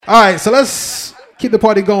right, so let's keep the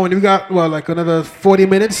party going. We got, well, like another 40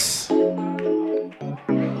 minutes. We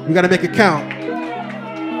got to make it count.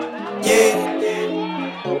 Yeah.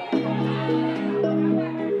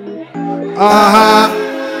 Uh-huh.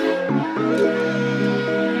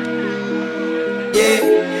 Yeah.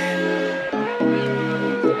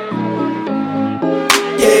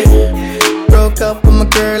 Yeah. Broke up with my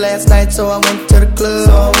girl last night, so I went to the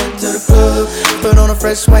club. Put on a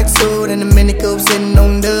fresh white suit and a mini coupe, sitting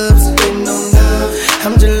on dubs.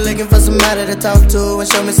 I'm just looking for somebody to talk to and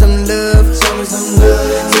show me some love.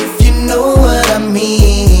 If you know what I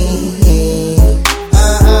mean.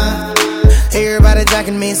 Everybody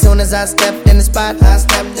jacking me as soon as I stepped in the spot.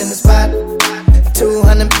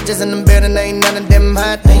 200 bitches in the building, ain't none of them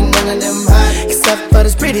hot. Except for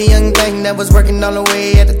this pretty young thing that was working all the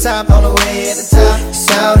way at the top.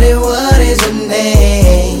 Shouted, what is your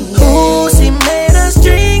name? Ooh, she made us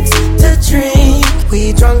drinks to drink.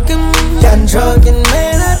 We drunk and got drunk, and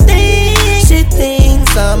man, I think she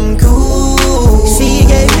thinks I'm cool. She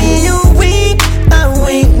gave me a wink, I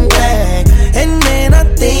winked back, and man, I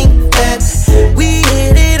think that we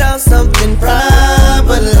hit it on something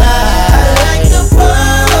proper like. I like the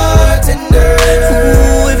bartender.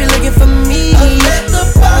 Ooh, if you're looking for me, I'm at the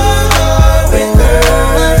bar with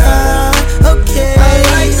her. Okay. I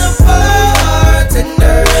like the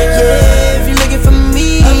bartender. Yeah, if you're looking for me,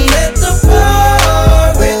 I'm at the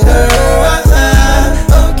bar with her.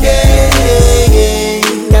 Okay.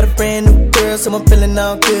 Got a brand new girl, so I'm feeling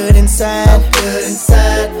all good inside.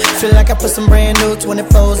 Feel like I put some brand new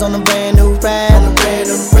 24s on a brand new ride.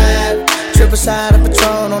 Triple shot of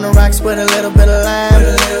Patron on the rocks with a little bit of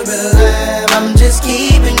lime. I'm just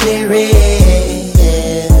keeping it real.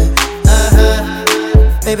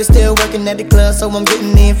 Baby still working at the club, so I'm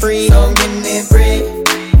getting in free.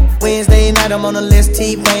 Wednesday night I'm on the list,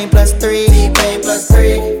 T-Pain plus 3.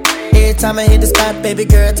 Every time I hit the spot, baby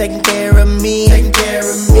girl taking care of me.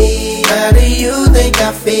 How do you think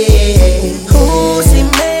I feel? Ooh, she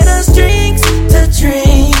made us drinks to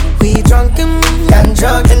drink. We drunk and got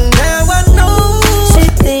drunk, and now I know she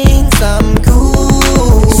thinks I'm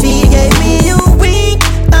cool. She gave me a wink,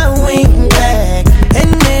 I winked back,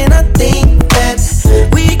 and then I think that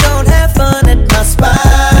we gon' have fun at my spot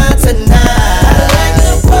tonight. I like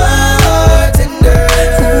the bartender.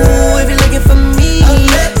 Ooh, if you're looking for me,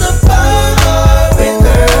 I'm at the bar with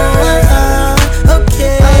her.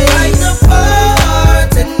 Okay. I like the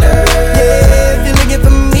bartender. Yeah, if you're looking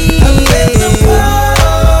for me, I'm at the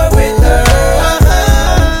bar with her.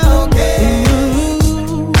 Okay.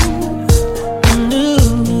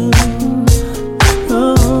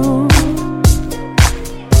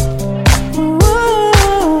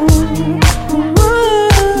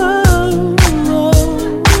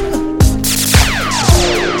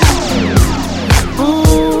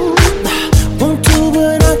 Want to,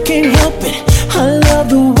 but I can't help it. I love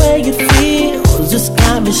the way it feels. Just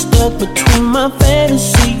got me stuck between my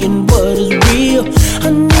fantasy and what is real. I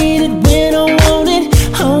need it when I want it.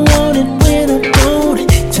 I want it when I don't.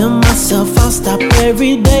 Tell myself I'll stop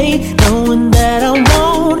every day, knowing that I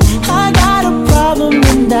won't. I got a problem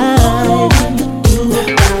tonight.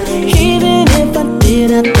 Even if I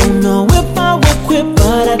did, I don't know if I would quit,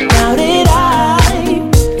 but I doubt it.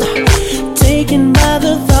 Taken by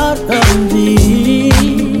the thought of it,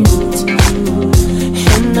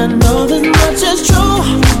 and I know this much is true.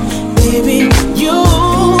 Baby, you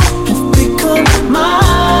have become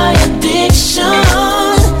my addiction.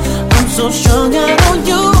 I'm so strung out on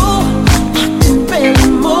you, I can barely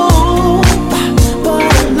move, but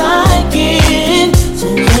I like it. So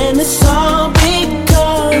then it's all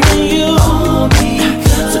because of you.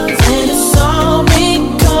 So then it's all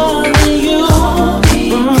because of you.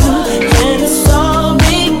 And it's all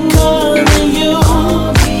because of you.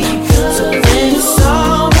 So then it's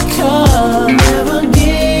all because never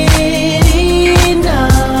get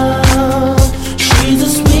enough. She's the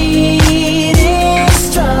sweetest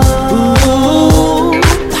drug.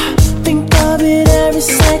 Think of it every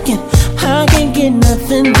second. I can't get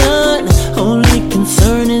nothing done. Only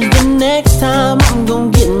concern is the next time I'm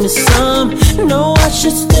gon' get me some. No, I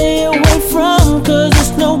should stay away from, cause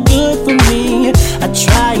it's no good for me. I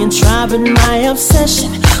try and try, but my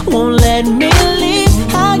obsession won't let me leave.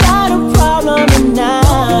 I got a problem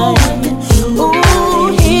tonight. Ooh,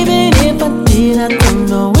 even if I did, I don't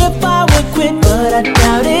know if I would quit, but I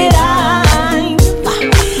doubt it. I'm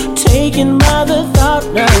taken by the thought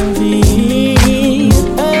of it.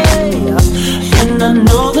 Hey. And I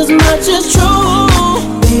know this much is true.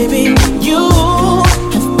 Baby, you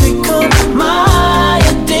have become my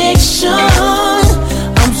addiction.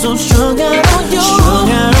 I'm so strung out on you.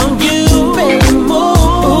 Barely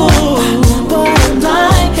move.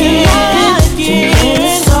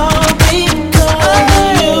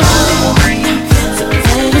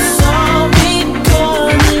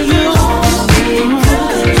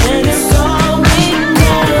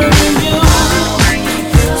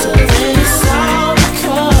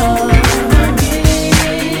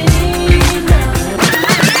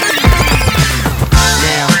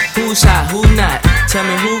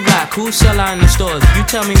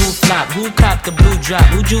 tell me who flop, who copped the blue drop,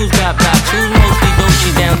 who jewels got blocks, who's mostly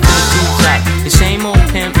Dolce down to the two top. The same old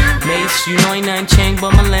pimp, Mace, you know ain't nothing changed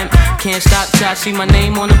but my limp. Can't stop till I see my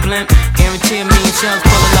name on the blimp. Guarantee a million shells,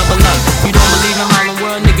 pull a level up. You don't believe in Harlem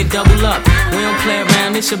World, nigga, double up. We don't play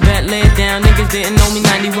around, it's a bet, lay it down. Niggas didn't know me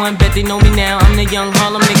 91, bet they know me now. I'm the young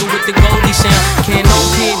Harlem nigga with the Goldie sound. Can't no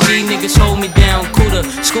PD, niggas hold me down. Cooler,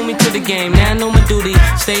 school me to the game, now I know my duty.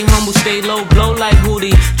 Stay humble, stay low, blow like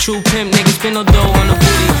Hootie. True pimp, niggas spin no dough on the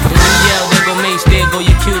booty. And when you yell, there go Mace, there go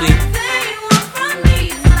your cutie.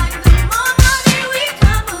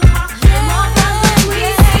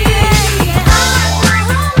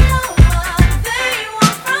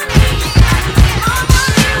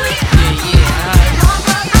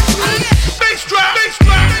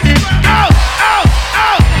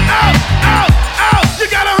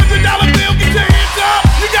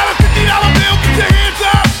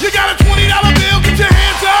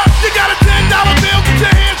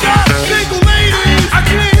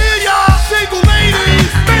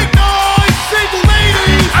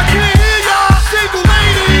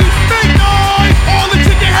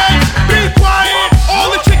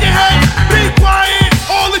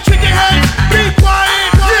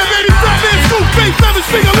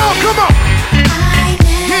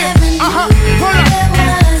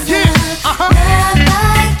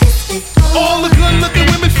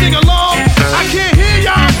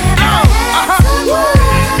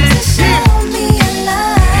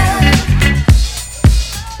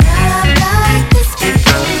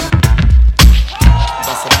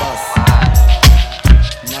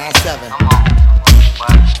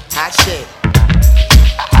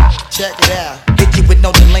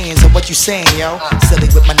 Saying, yo, silly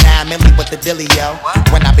with my 9 milli with the dilly, yo.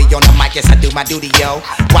 When I be on the mic, yes, I do my duty, yo.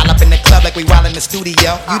 While up in the club like we while in the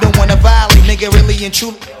studio. You don't wanna violate, nigga, really and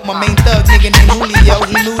truly. My main thug, nigga named Julio,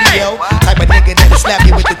 he Nudio. Type of nigga that'll slap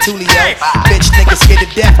you with the tulio. Bitch, nigga scared to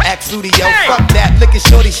death, act fruity, yo. Fuck that, look at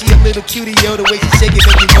shorty, she a little cutie, yo. The way she shake it,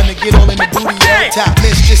 make me wanna get all in the booty, yo. Top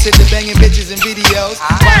mistress in the banging bitches and videos.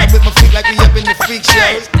 Riding with my feet like we up in the freak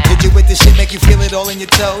shows. Hit you with the shit, make you feel it all in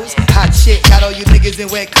your toes. Hot shit, got all you niggas in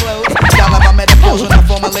wet clothes. Style of my metaphors when I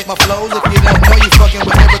formulate my flows. If you don't know, you fucking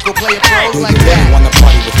with lyrical player pros like that. Do you really wanna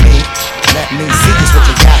party with me? Let me see just what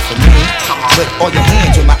you got for me. Put all your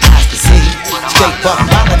hands with my eyes to see. Straight buck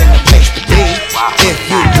mountain in the place to be. If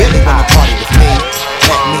you really wanna party with me,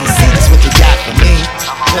 let me see just what you got for me.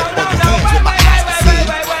 Put all your hands with my eyes to see.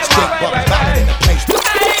 Straight buck mountain in the place to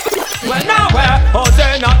be. Well, nowhere, oh,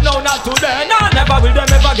 say not, no, not today. No, never will them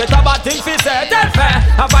ever get a bad thing fi say. Tell fair,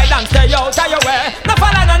 avoid and stay out of your way. No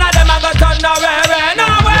follow none of them and go turn nowhere,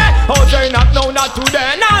 nowhere. Oh, say not, no, not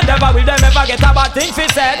today. No, never will them ever get a bad thing fi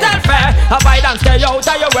say. Tell fair, avoid and stay out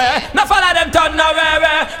of your way. No follow them turn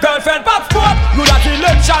nowhere. Girlfriend pop sport, you that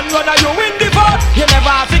election runner, you win the vote. You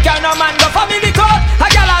never have to carry no man go family court. A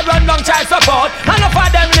girl a run long child support. And enough of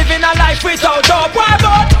them living a life without hope. Why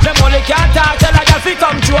about? Them only can't talk, tell a girl fi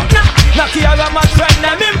come true. Nah care a much friend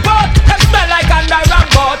them import. Them smell like under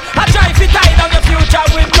rampart. I try fi tie down your future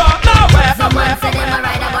with blood. Nowhere. Someone say them a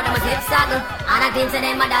rider but them a slip saddle. And I think say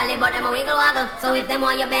them a dolly but them a wiggle waggle. So if them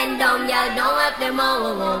want you bend down, y'all don't help them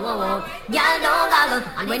all. Y'all don't goggle.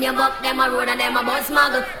 And when you buck them a road and them a bus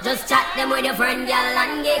smuggle, just chat them with your friend, y'all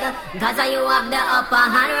and giggle. Cause you have the upper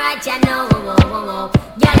hand right, you know.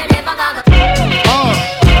 Y'all you never goggle.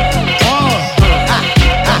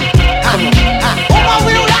 All my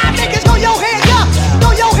real life niggas, throw your hands up.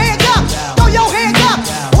 Throw your hands up. Throw your hands up.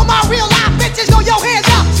 All my real life bitches, throw your hands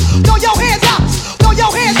up. Throw your hands up. Throw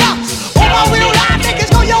your hands up. All my real life niggas,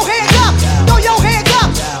 throw your hands up. Throw your hands up.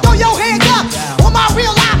 Throw your hands up. All my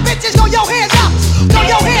real life bitches, throw your hands up. Throw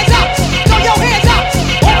your hands up. Throw your hands up.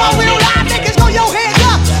 All my real life niggas, throw your hands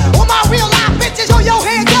up. All my real life bitches, throw your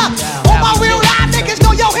hands up. All my real life niggas,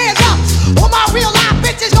 throw your hands up. All my real life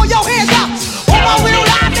bitches, throw your hands up. All my real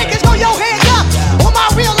life niggas, throw your hands up. All my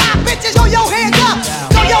real life bitches, throw your hands up.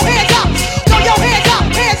 Throw your hands up. Throw your hands up.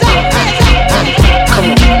 Hands up.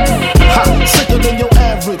 Hands up. Sicker than your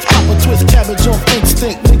average. Papa twist cabbage off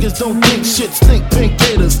instinct. Niggas don't think shit stink. Pink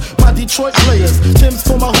Gators. My Detroit players. Tim's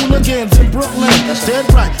for my hooligans in Brooklyn. That's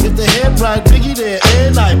dead right. If the head right, Biggie there.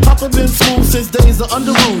 Air night. Papa been school since days of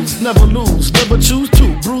under rules. Never lose. Never choose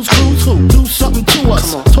to. Bruce Cruz who? Do something to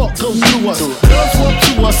us. Talk goes through us. Girls want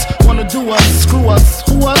to us. Wanna do us. Screw us.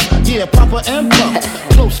 Who us? Yeah, Papa and Pump.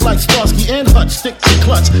 Close like Starsky and Hutch. Stick to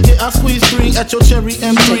clutch. Yeah, I squeeze 3 at your cherry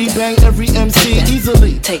M3. Bang every MC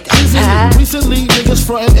easily. Take that. Recently, niggas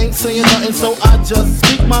frontin' ain't saying nothing, so I just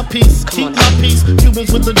speak my peace. Keep my peace.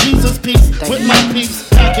 Cubans with the Jesus peace. With my peace.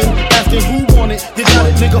 Packing, asking who want it. You got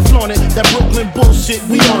it, nigga, flaunt it. That Brooklyn bullshit,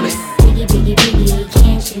 we on it. Biggie, biggie, biggie,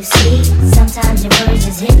 can't you see? Sometimes your words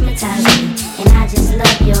just hypnotize me, and I just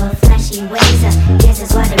love your flashy ways. I guess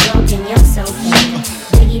that's why they're broken, you're so fake.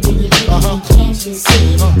 Biggie, biggie, biggie, can't you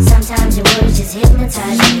see? Sometimes your words just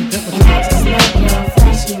hypnotize me, and I just love your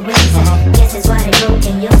flashy ways. I guess that's why they're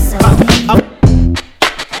broken, you're so fake.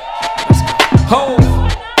 Ho,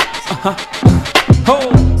 ho,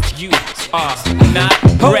 you are not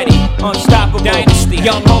ready. Unstoppable dynasty,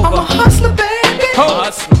 young Hova. I'm a hustler, baby. Ho,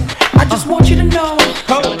 hustler. I just want you to know.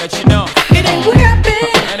 Ho, let you know. It ain't where I've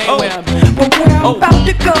been, but where I'm about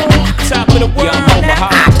to go. Top of the world,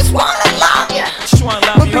 I just wanna love you. Just wanna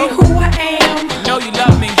love you. Be who I am. Know you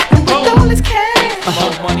love me. And with all this cash,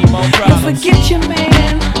 more money, more problems. don't forget your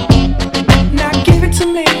man. Now give it to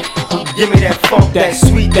me. Give me that funk, that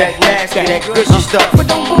sweet, that nasty, that gushy stuff. But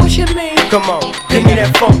don't bullshit me. Come on, give me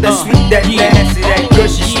that funk, that sweet, that nasty, that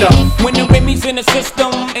gushy stuff. When the Remy's in the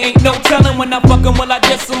system, ain't no telling when I fuck 'em, will I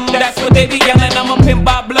diss 'em? That's what they be yelling. I'm a pimp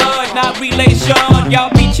by blood, not relation.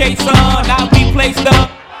 Y'all be chasing, I replace them.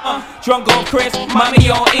 Drunk on Chris, mommy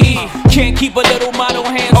on E. Can't keep a little model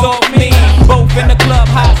hands off me. Both in the club,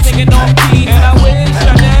 high singing on key. And I wish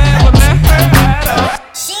I never met her.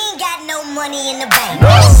 She ain't got no money in the bank.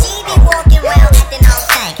 She be walking around acting all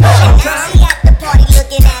stank. And now she at the party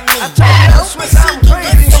looking at me. Hope that she can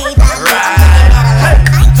get saved by me. I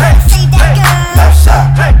ain't tryna save that girl.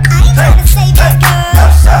 I ain't tryna save that girl.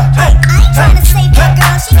 I ain't tryna save that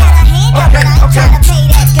girl. She got her hand up, but I ain't tryna pay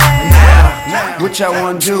that girl. What y'all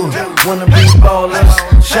wanna do? Wanna be ballers,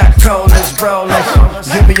 shot callers, brawlers.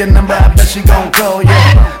 Give me your number, I bet she gon' call ya.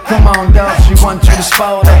 Come on, dog, she want you to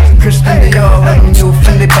spoil her. Christian Dior, and new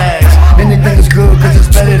Fendi bags. Anything is good, cause it's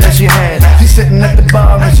better than she had. She's sitting at the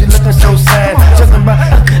bar and she looking so sad. Talking about,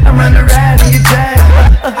 I'm on the ride in your jag.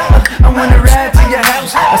 I wanna ride to your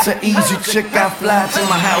house. That's an easy chick, I fly to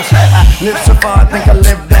my house. I live so far, I think I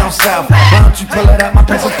live down south. Why don't you pull it out my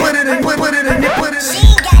pants and put it in, put it in, put it in. She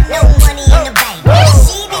ain't got no money in the bank.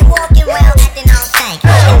 She be walking around acting all stank.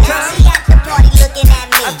 And now she at the party looking at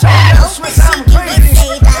me. Hope that she can get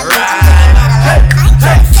saved by me. I ain't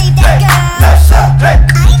tryna save that girl. I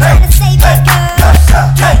ain't tryna save that girl.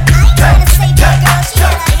 I ain't tryna save that girl. She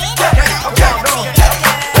got her hand up, but I ain't tryna pay that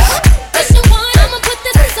girl. Mission 1, I'ma put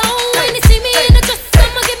this on. When they see me in the dress,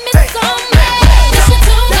 I'ma give me some. Mission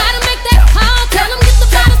 2, gotta make that call. Tell them get the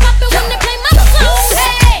bottles poppin' when they play my song.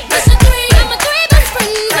 Mission 3, I'm a 3 best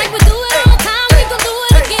friends. Like we do it all the time, we gon' do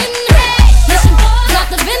it again. Mission 4, got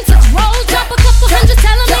the vintage rolls. Drop a couple hundred,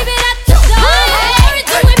 tell them leave it at the door. It's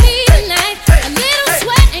doing me tonight. A little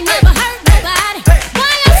sweat ain't never hurt nobody.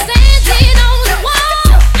 Why I'm standing on the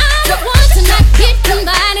wall? I'm the one tonight. Get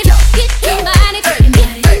invited, get invited,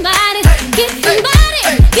 get invited, get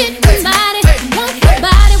invited, get invited. Want your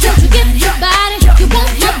body, won't you give your body? You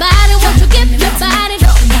want your body, won't you give your body?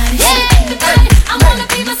 Yeah, everybody, I wanna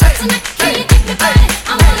be myself tonight. Can you give me body?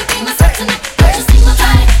 I wanna be myself tonight. Don't you see my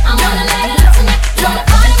body? I wanna let it out tonight. Wanna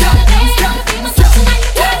party, wanna dance, wanna be myself tonight.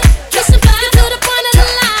 Mission 5 to the front of the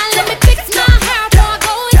line. Let me fix my hair before I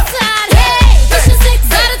go inside. Mission 6,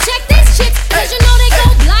 gotta check these chicks, 'cause you know they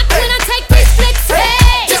gon' block when I take these flicks.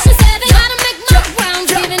 Mission 7, gotta make my rounds,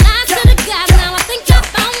 giving eyes to the guys. Now I think I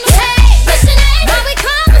found the Mission 8, how we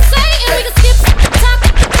conversate and we can skip top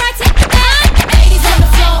right to down. Ladies on the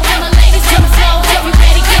floor, and my ladies on the floor. If you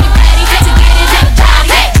ready, get it ready to get it in the body.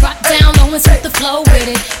 Drop down low and sweep the flow with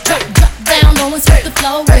it. Drop down low and sweep the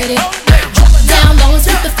flow with it. Drop down low and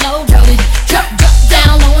sweep the flow with it. Drop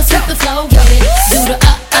down low and sweep the flow with it. Do the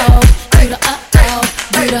uh-oh, do the uh-oh,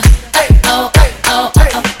 do the uh-oh, uh-oh,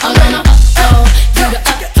 uh-oh, oh no no uh-oh, do the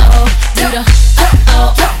uh-oh, do the uh-oh,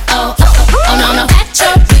 uh-oh, uh-oh, oh no no. Pat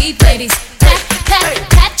your weed, ladies, pat, pat,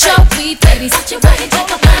 pat your weed, ladies. Pat your body,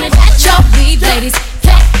 take a line and pat your weed, ladies.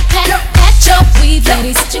 Pat, pat, pat your weed,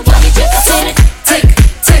 ladies. Pat your body, take a line and tick,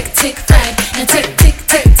 tick, tick, flag. Now tick, tick,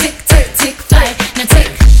 tick, tick, tick, tick, flag. Now tick,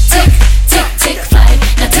 tick, tick, tick, flag.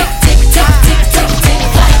 Now tick, tick, tick, tick, tick, tick,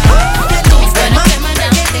 flag. Who's gonna get my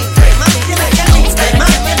down? Who's gonna get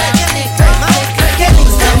my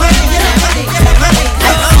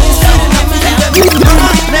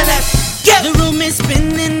The room is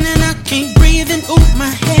spinning and I can't breathe, and ooh, my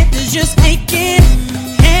head is just aching.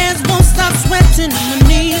 Hands won't stop sweating, my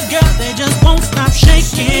knees, girl, they just won't stop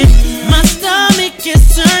shaking. My stomach is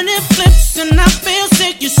turning flips and I feel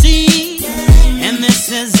sick, you see. And this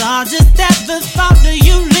is all just at the thought of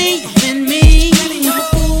you leaving me.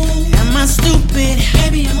 Am I stupid?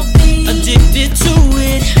 Maybe I'm addicted to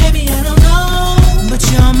it. Maybe I don't know. But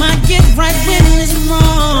you might get right when it's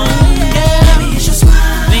wrong. Maybe it's your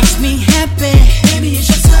smile makes me happy. Maybe it's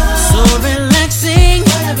your touch so relaxing.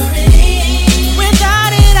 Whatever it is,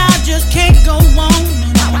 without it I just can't go on.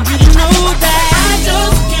 And I want you to know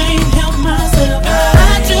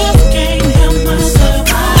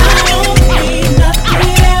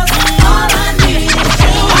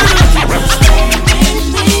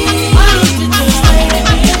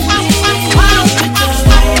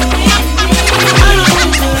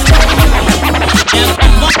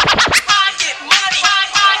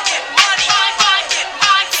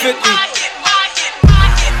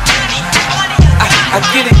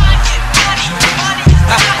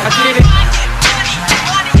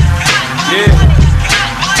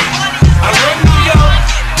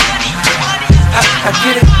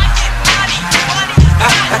get it.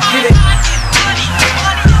 I get it.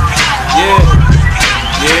 Yeah.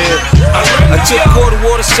 I took quarter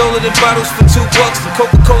water, sold it in bottles for $2. And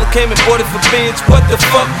Coca-Cola came and bought it for beans. What the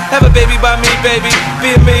fuck? Have a baby by me, baby.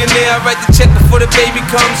 Be a millionaire, I write the check before the baby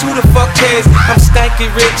comes. Who the fuck cares? I'm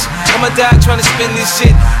stanky rich. I'ma die trying to spend this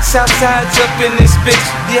shit. Southside's up in this bitch.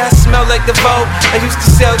 Yeah, I smell like the Vogue. I used to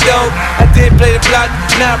sell dope. I did play the block,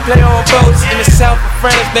 now I play on boats. In the south of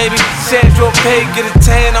France, baby. Sandro Pay, get a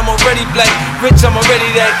tan, I'm already black. Rich, I'm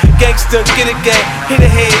already that. Gangster, get a gang. Hit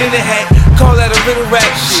a head in a hat. Call that a little rap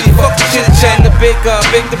shit. Fuck the chit chat, the bake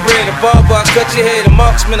the bread, the barber, I cut your head, the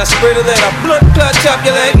marksman, I spray the lead, I blood clot, chop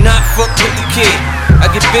your leg. Not fuck with the kid. I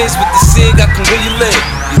get biz with the cig, I can really live.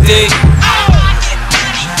 You dig?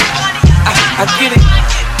 I get it.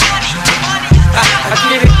 I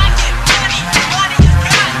get it.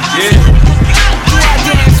 Yeah.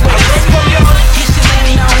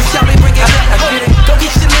 Shawty, bring it back. Go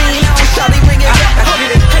get your lean on, shawty, bring it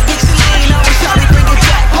back. Get your lean on, shawty, bring it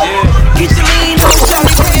back. Get your lean on,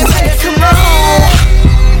 shawty, bring it back. Come on.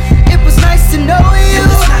 It was nice to know you. It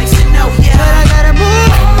was nice to know you. But I gotta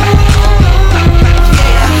move.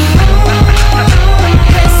 Yeah.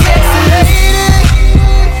 Hey, sexy lady.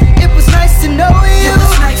 It was nice to know you. It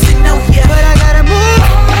was nice to know you. But I gotta move.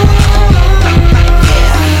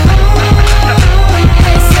 Yeah.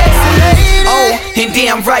 Hey, sexy lady. Oh, and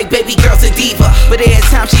damn right, baby girl's a diva. But every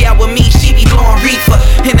time she out with me, she be blowing reefer.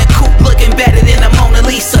 In a coupe looking better than a Mona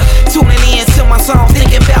Lisa. Tuning in to my song,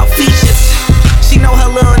 thinking about features. She know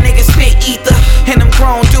her little nigga spit ether. And them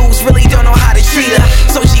grown dudes really don't know how to treat her.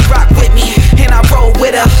 So she rock with me, and I roll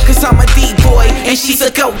with her. Cause I'm a D-boy, and she's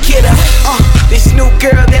a go-getter. This new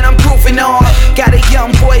girl that I'm proofing on. Got a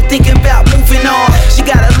young boy thinking about moving on. She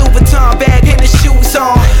got a Louis Vuitton bag and the shoes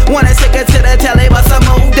on. Wanna take her to the telly, but some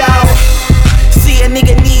old dog. See a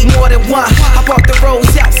nigga need more than one. I bought the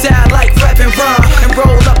rolls outside like Reverend Ron. And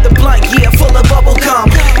roll up the blunt, yeah, full of bubble gum.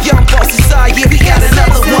 Young boss inside, yeah, we got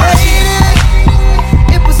another one.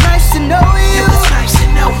 It was nice to know you. It was nice to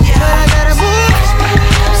know you. But I gotta move.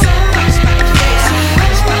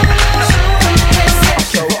 I'm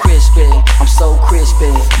so crispy, I'm so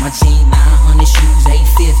crispy. My jean 900 shoes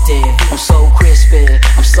 850. I'm so crispy,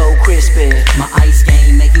 I'm so crispy. My ice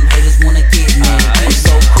game make you haters wanna get me. I'm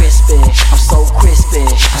so crispy, I'm so crispy.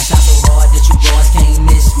 I shot so hard that you boys can't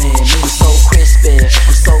miss me. I'm so crispy,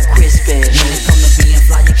 I'm so crispy. When it come to being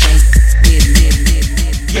fly, you can't live.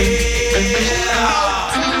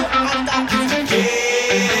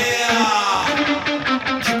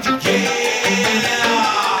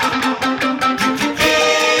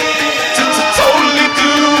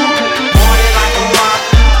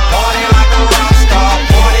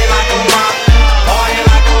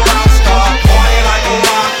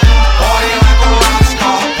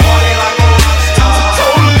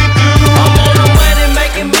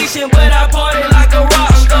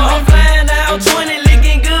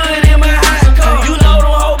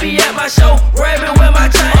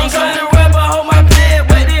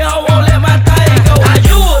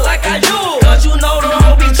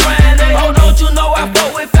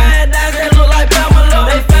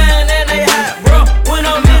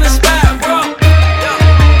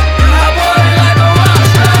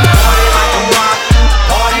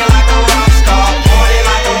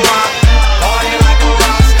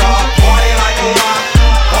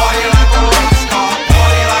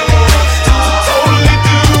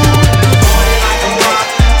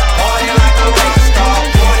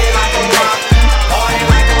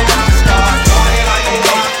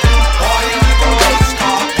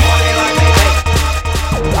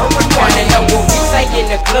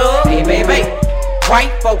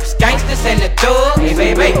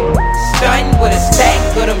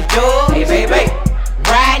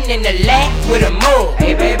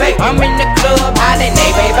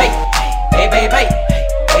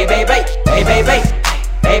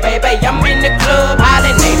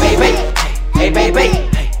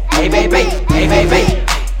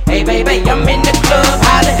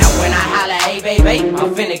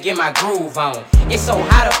 It's so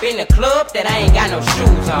hot up in the club that I ain't got no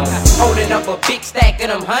shoes on. Holding up a big stack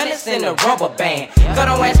of them hundreds in a rubber band. Cause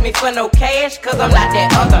don't ask me for no cash, cause I'm not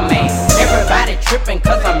that other man. Everybody tripping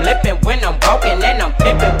cause I'm lippin' when I'm walking. And I'm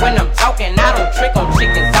pimpin' when I'm talking. I don't trick on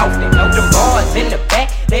chickens often. Know them boys in the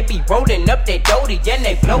back, they be rolling up their doty and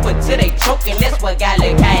they blow it till they choking. That's what got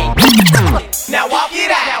the gang. Now walk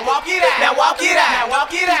it out, now walk it out, now walk it out, now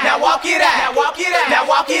walk it out, now walk it out, now walk it out, now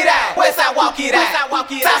walk it out. Westside walk it out, Southside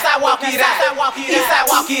walk it out, Eastside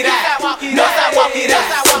walk it out, Northside walk it out.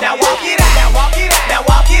 Now walk it out, now walk it out, now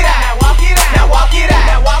walk it out, now walk it out, now walk it out,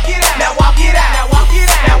 now walk it out, now walk it out, now walk it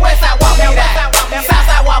out. Now Westside walk it out,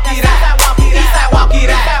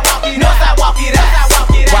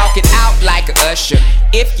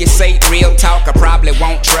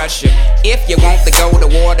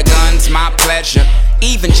 pleasure.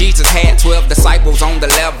 Even Jesus had 12 disciples on the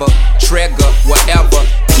lever. Trigger, whatever.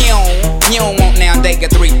 You don't want now, they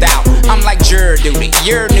get 3,000. I'm like jury duty,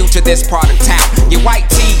 you're new to this part of town. Your white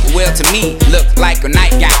tee, well to me, look like a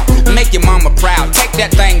nightgown. Make your mama proud, take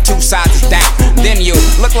that thing 2 sizes down. Then you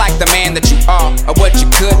look like the man that you are, or what you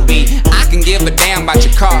could be. I can give a damn about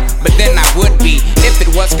your car, but then I would be if it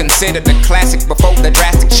was considered a classic before the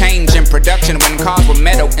drastic change in production when cars were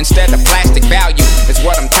metal instead of plastic. Value is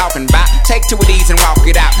what I'm talking about. Take 2 of these and walk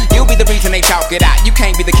it out. You'll be the reason they chalk it out. You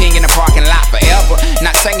can't be the king in the parking lot forever.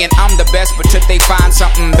 Not saying I'm the best, but till they find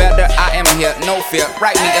something better, I am here, no fear.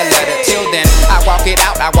 Write me a letter. Till then, I walk it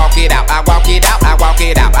out, I walk it out, I walk it out, I walk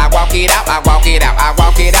it out, I walk it out, I walk it out, I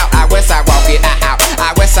walk it out, I west side walk it out,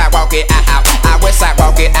 I west side walk it out, I west side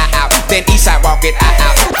walk it out, then east side walk it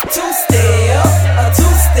out. 2-step, a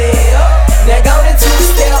 2-step. Now go to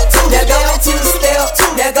 2-step, now go to 2-step,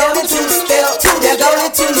 now go to 2-step, now go to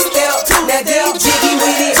 2-step, now get it jiggy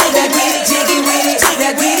with it, now get it jiggy with it,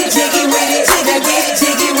 now get it jiggy with it, now get it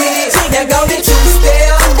jiggy with it, now go to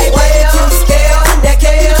 2-step, now wait a 2-step, now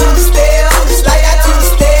carry a 2-step, slide out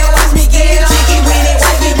 2-step, watch me get it jiggy with it,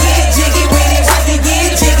 watch me get it jiggy with it, watch me get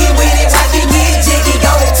it jiggy with it, watch me get it jiggy, go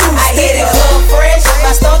to 2-step. I hit it club fresh,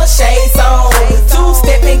 I stole the shades on,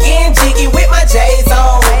 2-stepping getting jiggy with my J's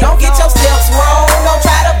on. Don't get your steps wrong, don't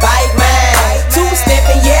try to bite mine.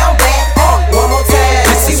 2-stepping, yeah, I'm back. One more time.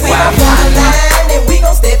 This is why I'm hot. Line and we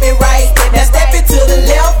gon' step it right. Now step it to the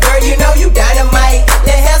left, girl, you know you dynamite.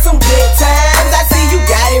 Let's have some good times, I see you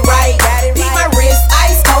got it right. Beat my wrist,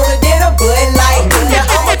 ice colder than a Bud Light. Now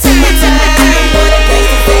I'ma take my time, for the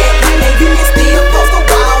case is that. And you can still post a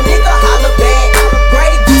wall, nigga, holler back.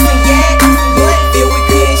 Grey goose and yak, blunt filled with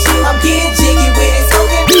good shit. I'm getting jiggy with it, so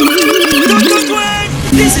then.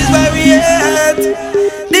 This is where we at.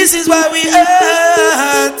 This is where we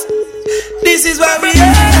at. This is where we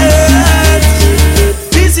at.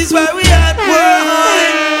 This is where we at. Why?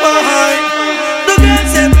 The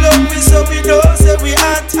girls them love me, so we know say we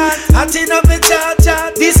hot. Hot enough the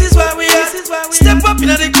chat. This is where we at. Step up in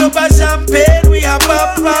the club and champagne, we are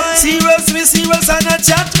pop. Serious, we serious and a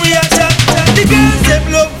chat, we are chat. The girls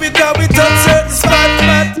them love me 'cause we touch certain spot.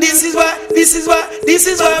 This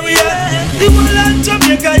is where we at. The whole of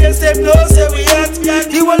Jamaica, yes them know say we at.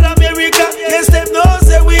 The whole of America, yes them know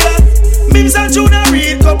say we at. Mims and Junior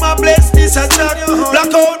Reid come and bless this a chat.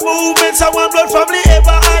 Blackout movements and one blood family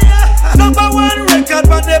ever had. Number 1 record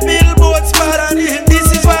on the Billboard spot. This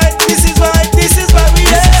is why we at. This is why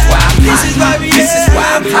we at. This is why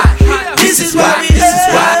I'm hot. This is why we This is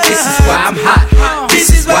why I'm hot. This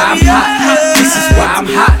is why I'm hot. This is why I'm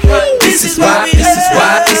hot. This is why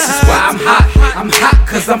I'm hot. I'm hot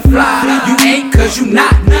 'cause I'm fly. You ain't 'cause you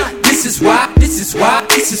not. This is why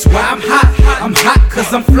I'm hot. I'm hot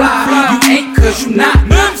 'cause I'm fly. You ain't 'cause you not.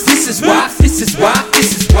 This is why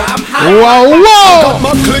I'm hot. Whoa. Got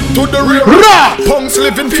my click to the rear. Punks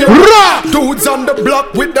living fear. Dudes on the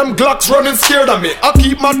block with them Glocks running scared of me. I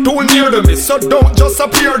keep my tool near to me, so don't just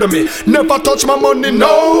appear to me. Never touch my money,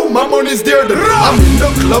 no, my money's dear to me. I'm in the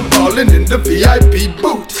club balling in the VIP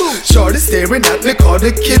booth. Shorty staring at me 'cause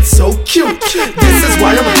the kid's so cute. This is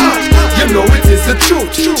why I'm hot, you know it is the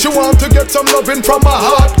truth. She want to get some loving from a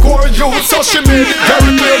hardcore youth, so she made it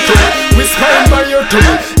very clear to me. Whisper in my ear to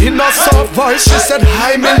me, in a soft voice she said,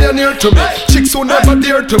 "Hi millionaire" to me. Chicks who never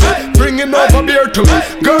dear to me, bringing over beer to me.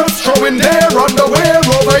 Girls throwing their underwear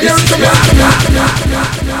over here to me.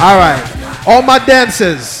 All right, all my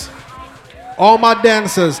dancers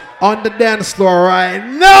on the dance floor right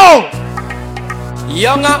now.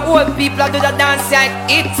 Young and old people do the dance like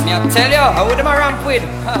it. Me I tell you, how would them a ramp with?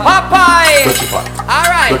 Popeye!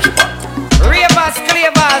 Alright. Ravers,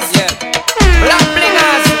 clavers, yeah. Black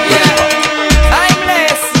blingers, yeah.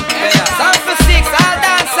 Timeless, yeah. Sound for 6, all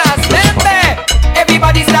dancers, remember.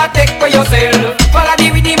 Everybody start take for yourself. Follow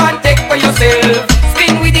the rhythm and take for yourself.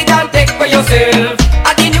 Spin with it and take for yourself.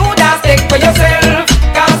 And the new dance take for yourself.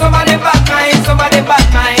 Cause some of them bad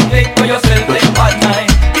mind, take for yourself, take bad mind.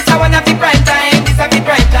 This I wanna be prime time, this I be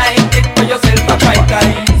prime time. Take for yourself a prime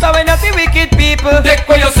time. So when you see wicked people, take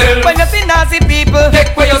for yourself. When you see nasty people,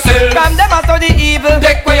 take for yourself. From them I saw the evil,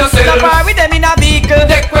 take for yourself. So far with them in a vehicle,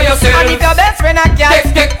 take for yourself. And if you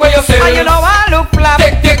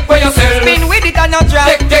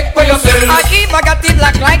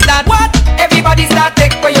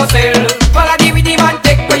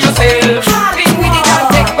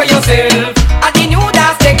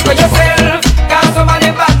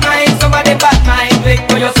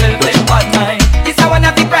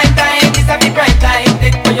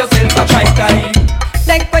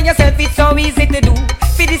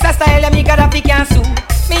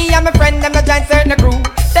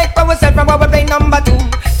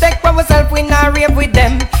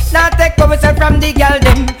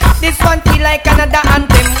like Canada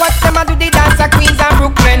anthem. Watch them a do the dance of Queens and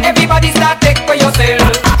Brooklyn. Everybody start take for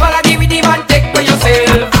yourself. Follow the rhythm and take for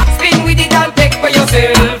yourself. Spin with it and take for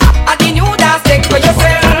yourself. At the new dance take for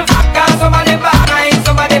yourself. Cause some of them bad mind,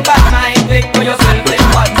 some of them bad mind. Take for yourself, take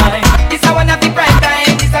bad mind. This a one of the prime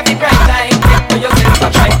time, this a the prime time. Take for yourself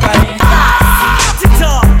a prime time.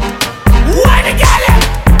 Why the girl?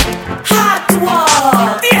 Hot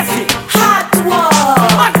walk. Easy. Hot walk.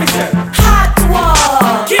 What me say? Hot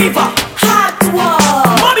walk. Kiva. Hot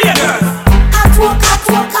walk. Mommy and girls. Hot walk, hot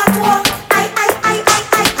walk, hot walk.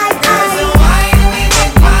 Girls, wine with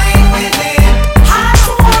it, wine with it. Hot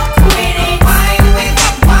walk with it, wine with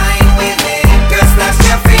it, wine with it. Girls, snap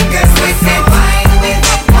your fingers with it, wine with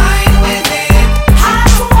it, wine with it. Hot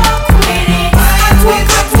walk with it, hot walk,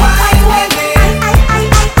 hot walk, hot walk.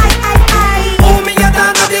 Oh, me a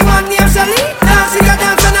dance to the one named Shelly. Now she a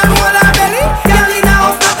dance and a roll her belly. Girl in a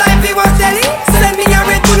house, no time fi watch telly. Send me a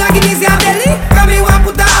Red Bull and Guinness and belly. Come me want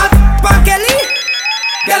put a hot pan Kelly.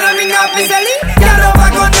 Girl I'm in off me belly. Girl over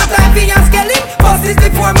gun, no time fi and skelly. Bust this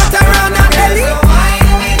before Mataran and Delhi. Wine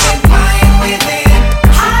with it, wine with it.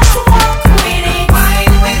 Hot walk with it,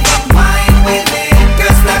 wine with it, wine with it.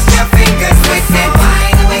 Girl snap your fingers with it,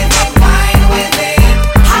 wine with it, wine with it.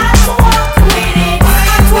 Hot walk with it,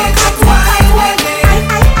 hot walk, hot walk,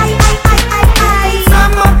 hot walk.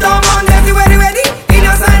 Some uptown Mondays you ready? In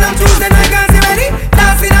a sign on Tuesday night girls you ready?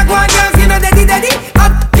 Dancing a go on girls you know daddy.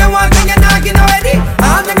 Hot you want and you not get no ready.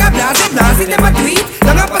 All them got blast it, them a tweet.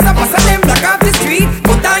 Long a pass them block off the street.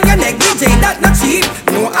 Put on your neck, DJ, that not cheap.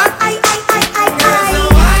 No hot. Girls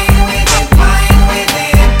wine with it, wine with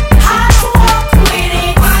it. Hot walk with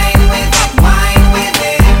it, wine with it, wine with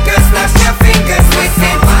it. Girls snap your fingers with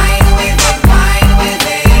it, wine with it, wine with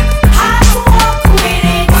it. Hot walk with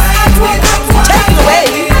it, hot walk, hot walk. Take it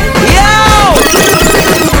away, yo!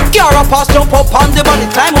 You're a pass, jump up on the body,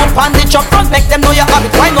 climb up on the truck front, make them know you have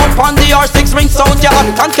it. Wind up on the R6 ring sound, you have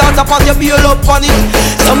it. And can't upon you, build up on it.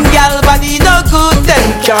 Some gal body no good, them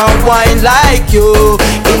can't whine like you.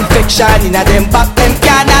 Infection in a them back, them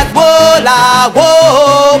cannot whoa.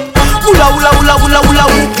 Hula hula hula hula hula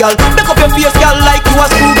hoop, girl. Make up your face, girl, like you a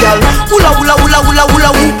school girl. Hula hula hula hula hula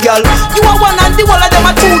hoop, girl. You are one and the whole of them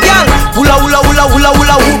are two, girl. Hula hula hula hula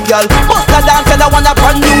hula hoop, girl. Bust a dance and I want a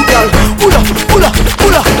brand new girl. Hula hula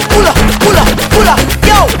hula hula hula hula.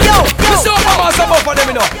 Yo. Mr. Obama some up for them,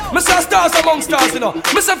 you know. Mr. Stars among stars, you know.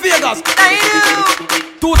 Mr. Vegas. I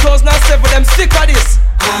do. 2007, them sick of this.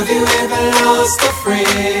 Have you ever lost a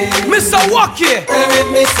friend? Mr. Wacky. With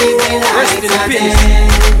me singing rest in peace.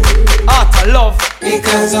 Art of love.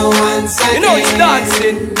 Because once again, you know it's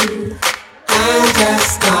dancing. I'm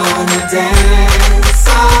just gonna dance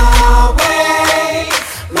away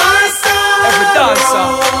my sorrows. Every dancer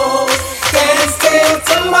can still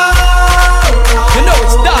tomorrow. You know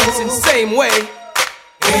it's dancing same way.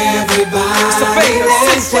 Everybody, it's a Vegas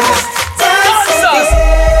sing for us. Dancers.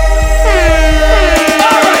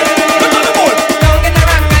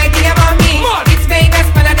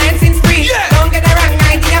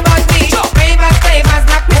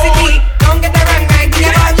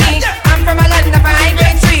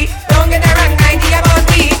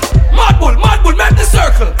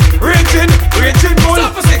 Raging bull,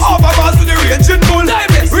 over bars with the raging bull.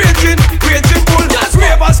 Raging bull,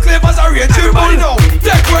 ravers, clavers are raging bull.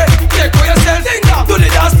 Take way yourself. Do the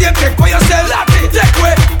dance game, take for yourself. Take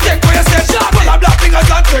way yourself. Pull a black fingers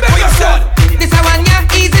and take for yourself. This a one ya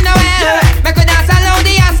easy no well. Make we dance along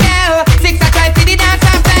the scale. 6 a try for the dance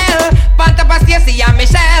and fell. Pant up a Stacy and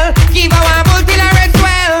Michelle. Give a one bull till a red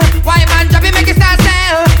swell. Why man drop it make it start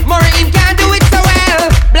sell? More him can't do it so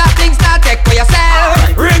well. Black things start take for yourself.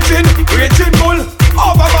 Raging bull,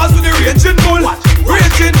 over bars with the raging bull.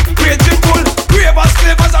 Raging bull, ravers,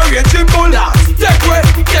 clavers are raging bull. Take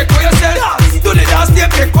way yourself. Do the dance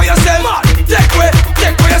game, take for yourself. Take way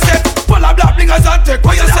yourself. Pull a black fingers and take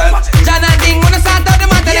for yourself. John and Ding wanna start out the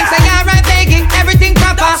matter. Them say yeah right begging, everything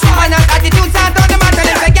proper. Why not attitude start out the matter?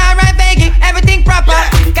 Them say yeah right begging, everything proper.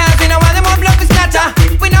 Cause we no want no more blood to scatter.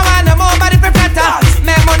 We no want no more body for flatter.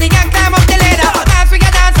 Make money and climb up the ladder. Dance we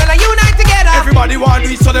can dance and unite together. Everybody want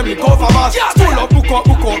to eat so them we go for mass. Pull up, book out,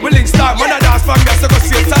 we link start. Man a dance from gas to go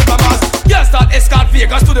straight south of mass. Girls start escort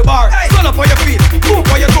Vegas to the bar. Stand up on your feet, move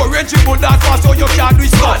on your toe. Raging bull dance fast so you can't do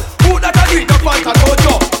it slow. Who that a do it, no pants and no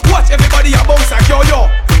toe. Watch everybody a bounce like yo.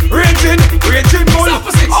 Raging bull,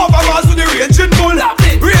 over bars with the raging bull.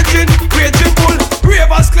 Raging bull,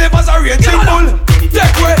 ravers, clavers are raging bull.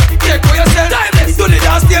 Take way yourself. Do the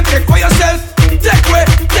dance game, take for yourself. Take way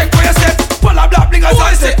yourself. Pull a black fingers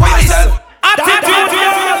and take for yourself.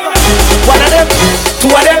 One of them,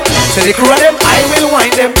 two of them. So the crew of them, I will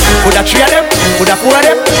wind them. Could a 3 of them, could a 4 of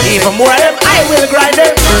them, even more of them, I will grind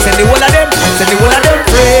them. Send the whole of them, send the whole of them,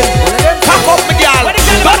 friend. Pack up my girl,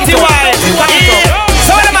 dirty wine.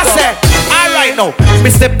 So what am I say? Alright now, me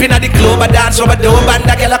step in at the club, I dance over the door, and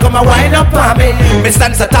the girl come and wind up on me. Me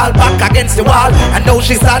stand so tall back against the wall, and now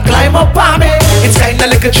she start climb up on me. It's kinda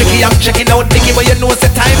little tricky, I'm checking out Nicky, but you know the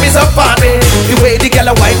time is up on me. The way the girl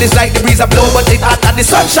a wine is like the breeze a blow, but it hot and the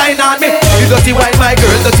sunshine on me. You dirty wine, my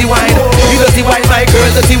girl, dirty wine. You dirty wine, my girl,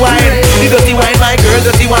 dirty wine. You dirty wine, my girl,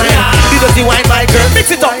 dirty wine. You dirty wine, my girl, mix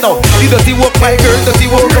it up now. You dirty walk, my girl, dirty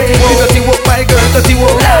walk. You dirty walk, my girl, dirty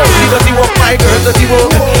walk. You dirty walk, my girl, dirty walk.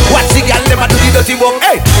 Watch the girl, them a do the dirty walk.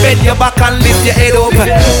 Hey, bend your back and lift your head up.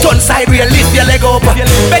 Turn side wheel, lift your leg up.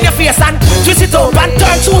 Bend your face and twist it up and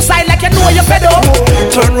turn 2 side like you know you're fed up.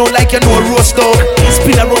 Turn round like you know roast dog.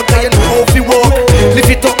 Spin around like you know how to walk. Lift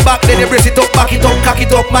it up back, then you brace it up, back it up, cock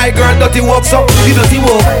it up. My girl, dirty walk, so the dirty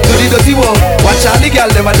walk, do the dirty walk. Watch all the girl,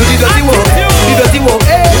 them a do the dirty walk. The dirty walk,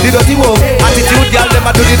 the dirty walk. Attitude girl, them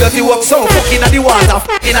a do the dirty walk. So fuck inna the water,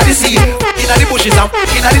 inna the sea, inna the bushes and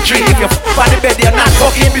inna the tree. If you fuck on the bed, you're not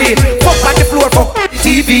fucking bleed. Fuck on the floor, fuck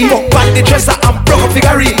TV. Fuck on the dresser and broke up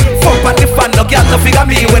figurine. Fuck on the fan, no girl no figure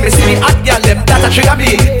me. When they see me hot girl, them that a trigger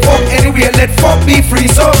me. Fuck anywhere, let fuck be free.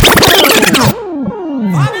 So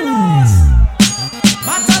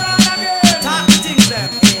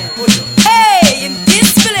Hey, in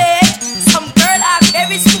this village, some girl are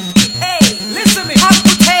very stupid. Hey, listen me.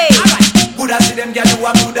 Hey, alright. Good as see them, girl, you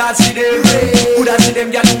a good as see them. Good as see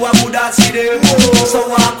them, girl, you a good as see them. So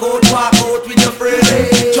walk out with your friend.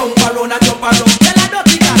 Jump around and jump around. Tell her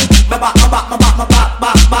dirty girl, my back.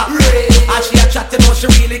 And she a chat, you know she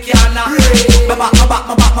really can't. My back.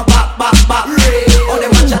 Oh,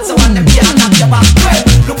 them a chat, so one them can't knock your back.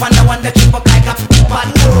 Look on the one that chip up like a pan.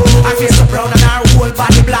 Her face so brown and her whole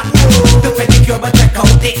body black. The pedicure but check out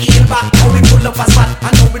the heel back. How we pull up a spot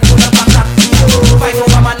and how we pull up a crack. Fight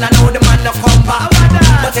over man and how the man no come back.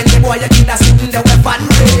 But then the boy you kid a sitting there with fun.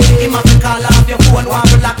 Him have to call off your phone while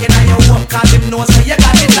we locking on your home. Cause him know so you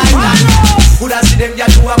got it like that. Good as see them, yeah,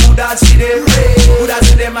 you a good as see them. Good as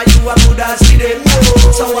see them, and you a good as see them.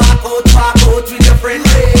 So walk out with your friend.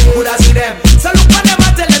 Good as see them. So look on them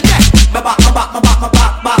and tell them, yeah. My back. And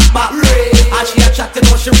she a chat, you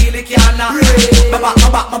know she really can't. My back.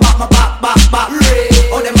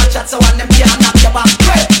 Oh, them a chat, so one them can't knock your back.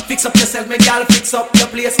 Fix up yourself, my girl, fix up your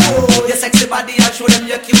place. Your sexy body and show them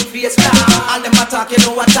your cute face. And them a talk, you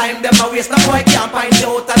know what time them a waste. No boy can't find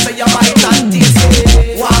you out and say you bite and taste.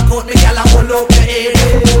 Walk out, my girl, and hold up your head.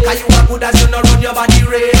 Cause you are good as you know run your body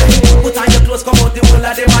red. Put on your clothes, come out, the whole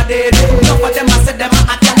of them a dead. Enough of them a said them a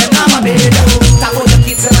hot and them have a bed. Talk out your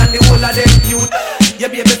kids and the whole of them cute. Your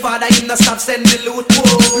baby father, him no stop send the loot.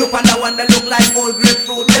 Look on the one that look like old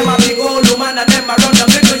grapefruit. Them a big old woman and them a run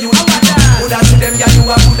them little you. Good as see them, yeah, you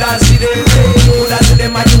a good as see them. Good as see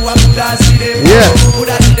them, and you a good as see them. Yeah. Good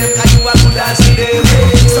as see them, cause you a good as see them.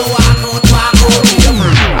 So walk out.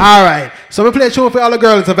 Alright, so we play a tune for all the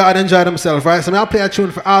girls if they enjoy themselves, right? So I'll play a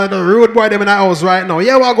tune for all the rude boy them in the house right now.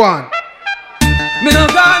 Yeah, what go on? Me no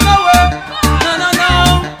gone nowhere, no.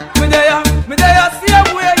 Me there, see a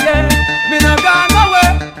way, yeah. Me no gone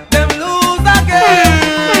nowhere, them lose again.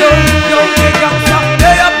 Yo, they can stop,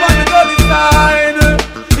 they up on the gully side.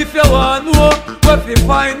 If you want more, what if you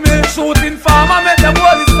find me? Shooting farmer, make them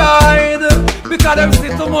hold the side. Because them see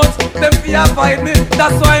too much, them fear fight me.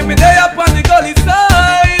 That's why me there up on the gully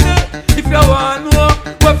side. If you want more,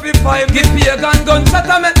 what if you find me? Give me a gunshot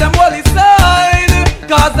and make them hold the side.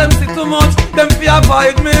 Cause them see too much, them fear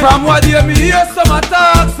fight me. From what year me hear some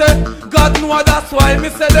attacks, God know that's why me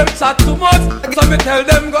say them chat too much. So me tell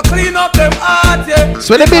them go clean up them heart, yeah.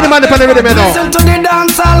 So they be the man upon the rhythm now. Listen to the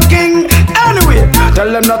dancehall king. Anyway,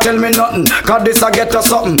 tell them not tell me nothing. Cause this a get us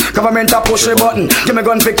something. Government a push the button. Give me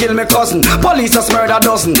gun for kill me cousin. Police a murder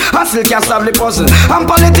dozen. And still can't solve the puzzle. And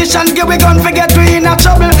politicians give we gun for get we in a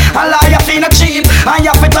trouble. A liar fi no cheat. And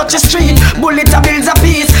you fi touch the street. Bullet a bills a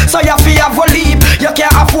piece. So you fi have a leap. You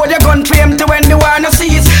can't afford your gun to empty when the war no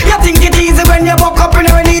cease. You think it easy when you buck up and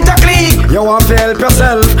you need to clean. You want to help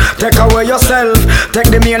yourself, take away yourself. Take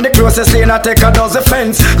the main, the closest lane, and take a dozen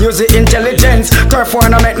fence. Use the intelligence, turf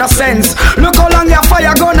one make no sense. Look how long your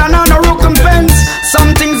fire gun and on a recompense.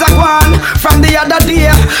 Some things are gone from the other day.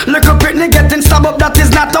 Look up Britney getting stabbed up, that is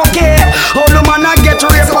not okay. All the man I get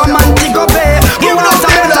raped from Montego Bay. You want to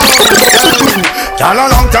better. Y'all a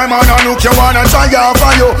long time on a look, you wanna try out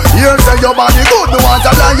for you. Here say your body good, me want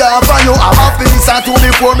to lie out for you. I'm off visa to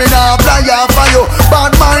before me now fly off for you.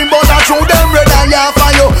 Bad mind but I throw them red eye off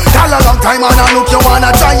for you. Tell a long time and I look you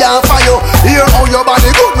wanna try off for you. Hear how your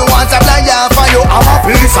body good me want to fly off for you. I'm a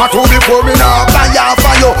visa to before me now fly off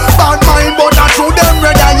for you. Bad mind but I throw them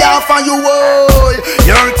red eye off for you. Oh,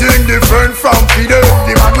 your thing different from Fidel.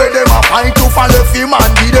 The man where them a fight to follow him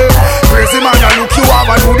and be them. Crazy man I look you have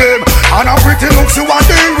a do them. And a pretty looks you a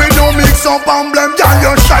deal with no mix up and blame. Girl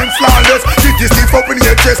you shine flawless. Titty stiff up in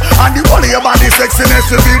your chest. And the whole of your body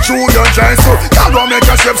sexiness to be true your dress. So girl don't make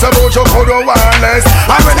a steps about your cold wireless.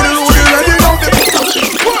 I'm ready to do the ready now the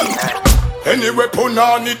any weapon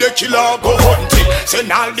on the killer go hunting.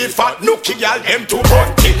 Send all the fat nookie gal them to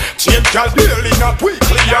bunty. Change gal daily not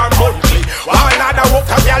weekly or monthly. While other walk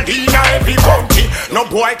a gal in every county. No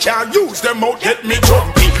boy can use them out get me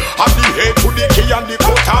jumpy. Have the head to the key and the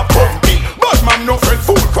cut are pumpy. But man no friend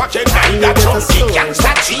fool cracking and that junkie can't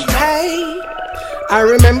start cheat. Hey, I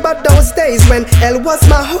remember those days when hell was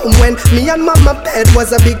my home. When me and mama bed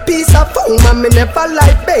was a big piece of foam. And me never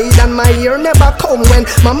like bathe and my ear never come. When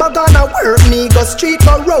mama gonna work me go street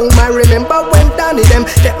or roam. I remember when Danny them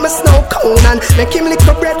get me snow cone and make him lick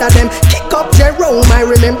the bread of them kick up Jerome. I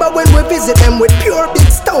remember when we visit them with pure big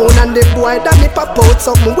stone. And the boy Danny pop out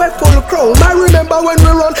something well full of chrome. I remember when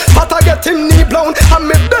we run but I get him knee blown. And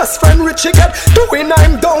my best friend Richie get doing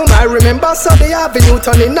I'm down. I remember Sunday Avenue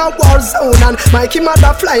turning a war zone. And Mikey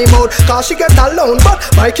mother fly him out cause she get alone. But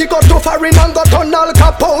Mikey got too foreign and got on Al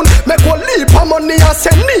Capone. Make one leap of money and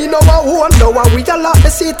send me no one. Now we all out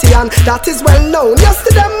the city and that is well known.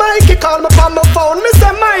 Yesterday Mikey called me from my phone. Me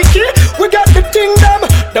say Mikey, we got the thing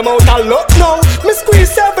them out of luck now. Me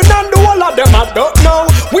squeeze 7 and the whole of them I don't know.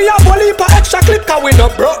 We have one leap of extra clip cause we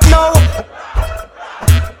not broke now.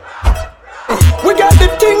 We got the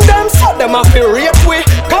thing them so them a feel rape we.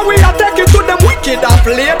 Cause we are taking to them wicked up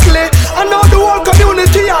lately. And now the whole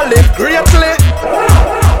community a live greatly.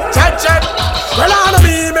 Check. Well I know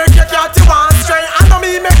me make you cat you one straight. I know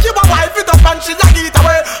me make you a wife it up and she a get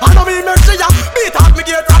away. I know me make she a beat up me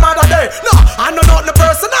gate some other day. No, I know not the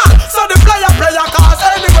personal. So the player cause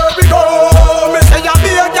anywhere we go. Me say ya be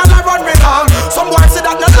a girl I run me down. Some boys say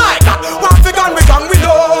that not like that. One fi gun we gang we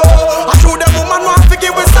know. I show them woman want to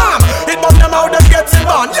give we some. It bump them out them getting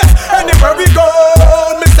born. Yes, anywhere we go.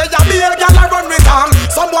 Me say ya be a girl I run me down.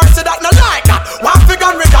 Some boys say that not like that. One fi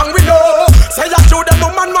gun we gang we know. Say ya show them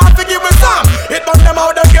woman want to give we some. It bump them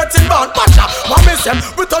out them getting born. Pasha, what me say?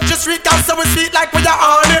 We touch the street and so we speak like we are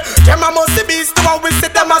on it. Them a must be beast the one we see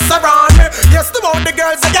them a surround me. Yes, the more the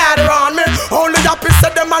girls they gather on me. Only happy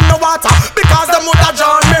say them and no water because them would have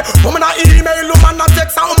joined me. Woman a email, woman a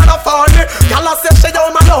text and woman a phone me. Girl a say she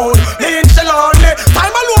home alone, lean she lonely.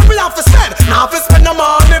 Time alone we have to spend, now have to spend the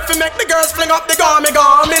money. If we make the girls fling up the gummy.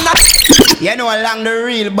 You know along the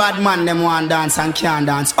real bad man them want dance and can't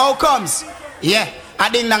dance. How comes? Yeah. I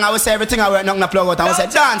ding dong, I will say everything I wear, not plug out. I will say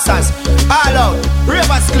dancers, all out,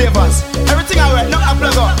 ravers, clavers. Everything I wear, not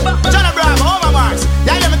plug out. John Abraham, over Mars.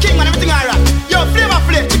 Yeah, I'm a king man, everything I rap. Yo, flavor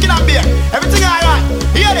flip, chicken and beer. Everything I rap.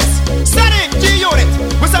 Hear this, Sonic, G-Unit.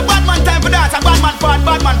 We say bad man time for dance, and bad man forward,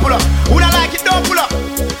 bad man pull up. Who don't like it, don't pull up.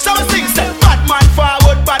 So we sing, say bad man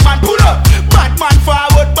forward, bad man pull up. Bad man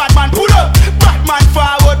forward, bad man pull up. Bad man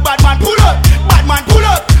forward, bad man pull up. Bad man pull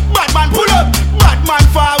up, bad man pull up. Bad man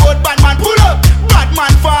forward, bad man pull up. Bad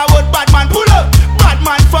man forward, bad man pull up. Bad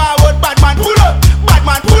man forward, bad man pull up. Bad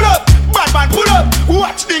man pull up, bad man pull up.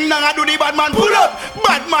 Watch ding dong I do the bad man pull up.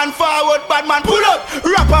 Bad man forward, bad man pull up.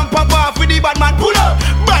 Rap and pop off with the bad man pull up.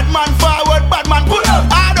 Bad man forward, bad man pull up.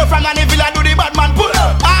 Ado from an evil I do the bad man pull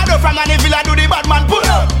up. Ado from an evil I do the bad man pull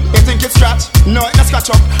up. You think it's scratch? No, it's scratch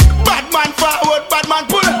up. Bad man forward, bad man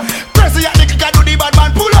pull up. Pressy at the kick I do the bad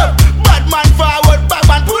man pull up. Bad man forward, bad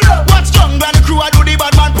man pull up. Watch jungle and the crew I do the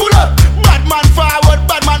bad man pull up. Bad man forward,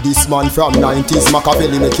 bad man. This man from 90s,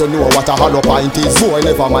 Machiavelli make you know what a hollow pint is. Boy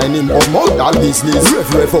never mind him of modal business.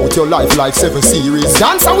 Rev out your life like 7 series.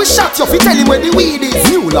 Dancer we shot you fi tell him where the weed is.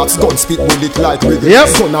 New lots gun spit bullet like Wrigley. Yep.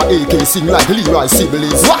 Gonna AK sing like Leroy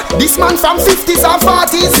Sibbles. What? This man from 50s and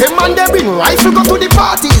 40s. Them man they bring rifle go to the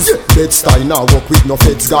parties. Bed-Stuy now walk with no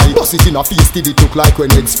feds guy. Bust it in a feast till it look like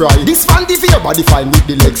when eggs fry. This fan the your body fine with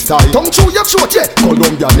the legs tie. Tongue through your throat, yeah.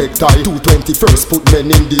 Columbia necktie. 221st put men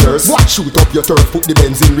in the earth. What? Shoot up your turf, put the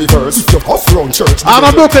Benz in reverse. If you're off round church. I'm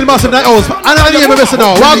a Brooklyn massive night house. And I'm here listen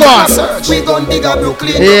now. What go on? We gon' dig a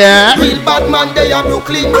Brooklyn. Yeah. Real bad man they are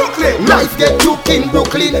Brooklyn. Life get took in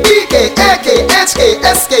Brooklyn. BK, AK, HK,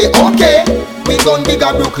 SK, okay. We gon' dig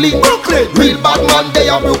a Brooklyn. Real bad man they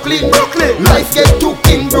are Brooklyn. Life get took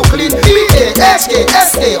in Brooklyn. BK, HK,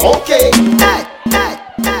 SK, okay.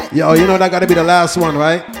 Yo, you know that gotta be the last one,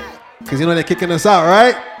 right? Cause you know they're kicking us out,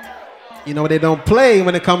 right? you know, they don't play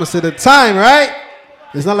when it comes to the time, right?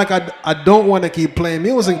 It's not like I don't want to keep playing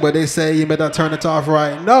music, but they say you better turn it off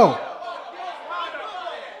right now.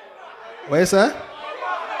 What you say?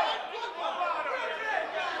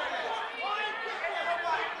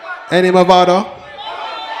 Any Movado?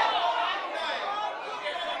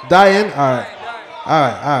 Dying? Alright.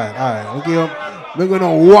 We're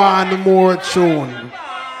gonna one more tune.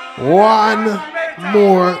 One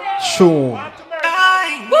more tune.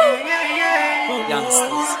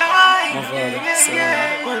 Youngsters,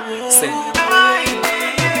 sing.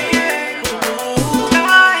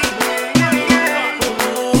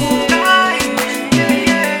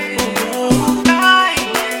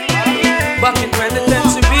 Back in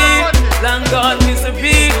 2010, long gone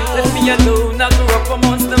misery. Left me alone, I grew up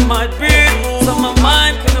amongst the mad breed. So my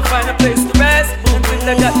mind couldn't find a place to rest. Until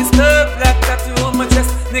I got this love black tattoo on my chest.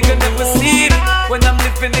 Nigga never see it. When I'm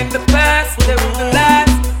living in the past, they were the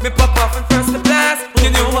last. Me pop off and first the blast. You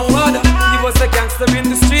knew my father, he was a gangster in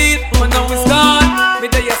the street. But now he's gone. Me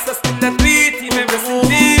the yes, I still that beat. He may rest in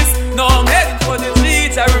peace. Now I'm heading for the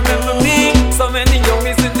streets. I remember me. So many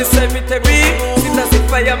youngies in the cemetery. Seems as if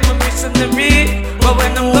I am a missionary. But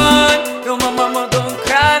when I'm gone, no, my mama don't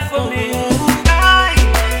cry for me.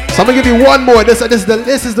 So I'm gonna give you one more. This is the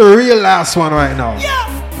real last one right now.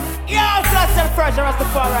 Yeah, that's the fresh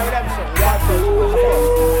Rastafari redemption.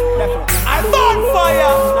 I'm on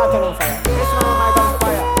fire. Not on fire. This one I'm on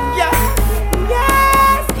fire. Yeah.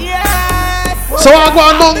 Yes. So I go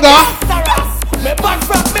on Munga. Me back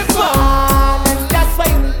from me born, and that's why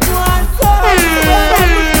me want so. Me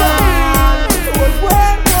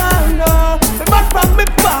back from me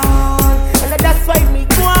born, and that's why me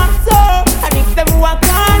want so. And if them walk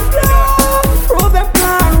on blow, prove them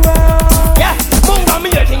can roll. Yeah, Munga me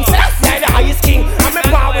a king, so that's the highest king. I'm a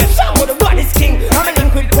power, shout with the baddest king. I'm a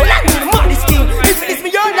link with Poland, the maddest king. It's me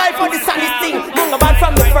your life for the saddest thing. Munga bad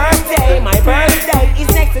from the first day. My birthday is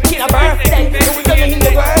next to kill a birthday. So we done in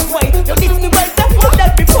the worst way. You diss me well, the fuck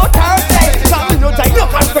that before Thursday. Come me no time, no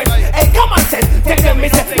conference. Hey, come on, sense. Tell them me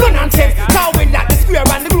say, no nonsense. Now we like the square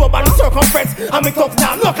and the globe and the circumference. I'm a tough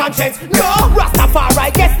now, no conscience. No,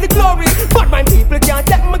 Rastafari gets the glory. But my people can't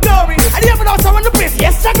take my glory. And you ever know someone to praise,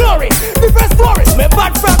 yes, the glory. The first story, me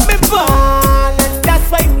bad from me born. And that's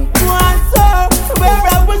why me want so. Where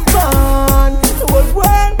I was born, the whole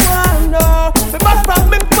world want know. Me bad from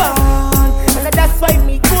me born. And that's why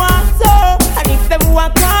me want so. And if them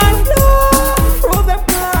walk on blow, prove them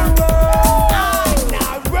can roll. I'm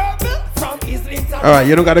not rebel from Israel. All right,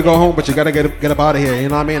 you don't gotta go home, but you gotta get up out of here. You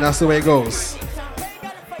know what I mean? That's the way it goes.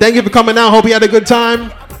 Thank you for coming out. Hope you had a good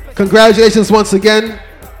time. Congratulations once again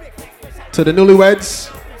to the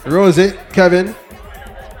newlyweds, Rosie, Kevin.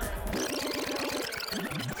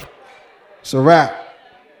 It's a wrap.